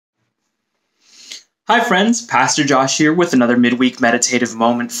Hi friends, Pastor Josh here with another midweek meditative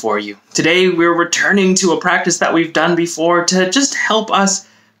moment for you. Today we're returning to a practice that we've done before to just help us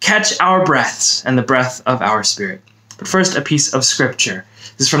catch our breaths and the breath of our spirit. But first, a piece of scripture.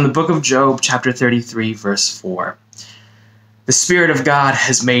 This is from the book of Job, chapter 33, verse 4. The Spirit of God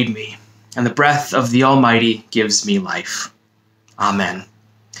has made me, and the breath of the Almighty gives me life. Amen.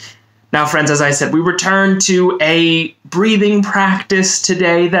 Now, friends, as I said, we return to a breathing practice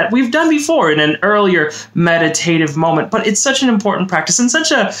today that we've done before in an earlier meditative moment, but it's such an important practice and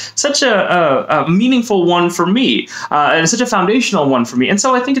such a meaningful one for me, and such a foundational one for me. And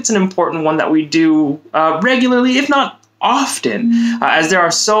so I think it's an important one that we do regularly, if not often, as there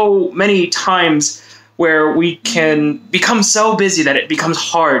are so many times where we can become so busy that it becomes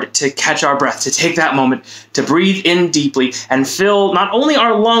hard to catch our breath, to take that moment, to breathe in deeply and fill not only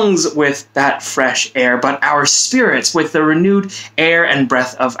our lungs with that fresh air, but our spirits with the renewed air and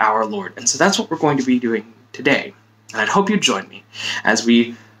breath of our Lord. And so that's what we're going to be doing today. And I'd hope you join me as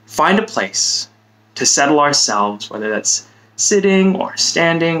we find a place to settle ourselves, whether that's sitting or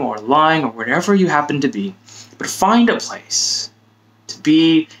standing or lying or wherever you happen to be, but find a place to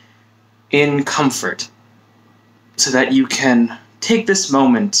be in comfort so that you can take this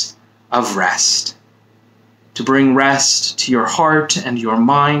moment of rest, to bring rest to your heart and your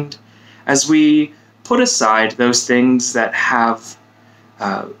mind as we put aside those things that have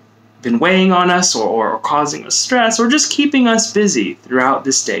been weighing on us or causing us stress or just keeping us busy throughout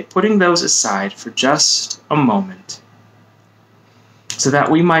this day, putting those aside for just a moment so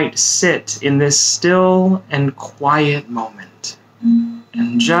that we might sit in this still and quiet moment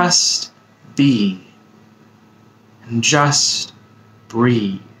and just be and just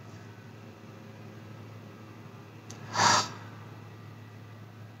breathe.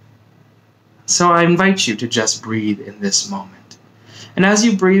 So I invite you to just breathe in this moment. And as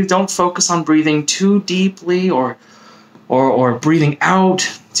you breathe, don't focus on breathing too deeply or breathing out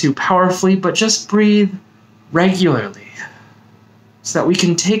too powerfully, but just breathe regularly so that we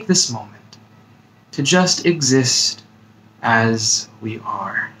can take this moment to just exist as we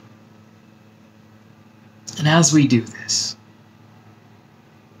are. And as we do this,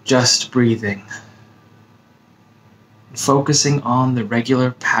 just breathing, focusing on the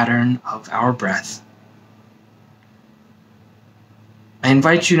regular pattern of our breath, I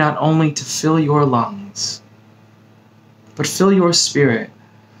invite you not only to fill your lungs, but fill your spirit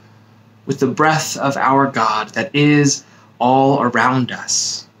with the breath of our God that is all around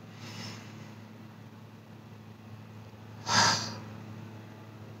us.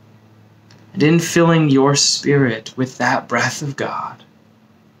 And in filling your spirit with that breath of God,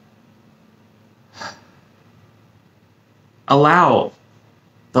 allow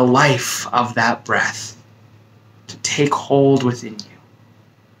the life of that breath to take hold within you,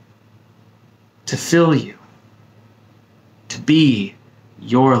 to fill you, to be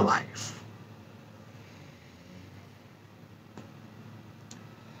your life.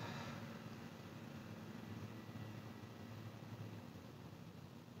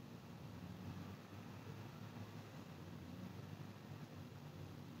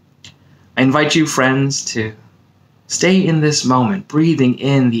 I invite you, friends, to stay in this moment, breathing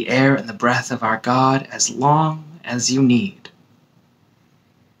in the air and the breath of our God as long as you need.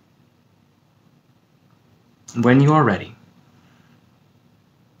 And when you are ready,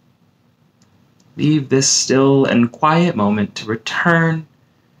 leave this still and quiet moment to return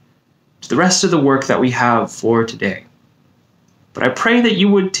to the rest of the work that we have for today. But I pray that you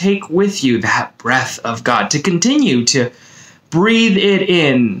would take with you that breath of God, to continue to breathe it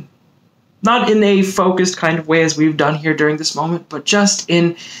in, not in a focused kind of way as we've done here during this moment, but just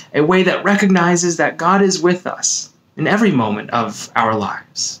in a way that recognizes that God is with us in every moment of our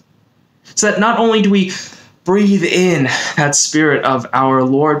lives. So that not only do we breathe in that Spirit of our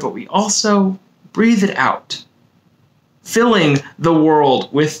Lord, but we also breathe it out, filling the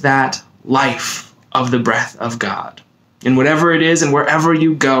world with that life of the breath of God in whatever it is and wherever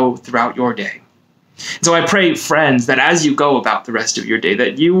you go throughout your day. So I pray, friends, that as you go about the rest of your day,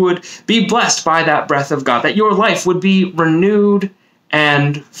 that you would be blessed by that breath of God, that your life would be renewed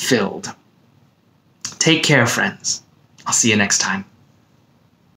and filled. Take care, friends. I'll see you next time.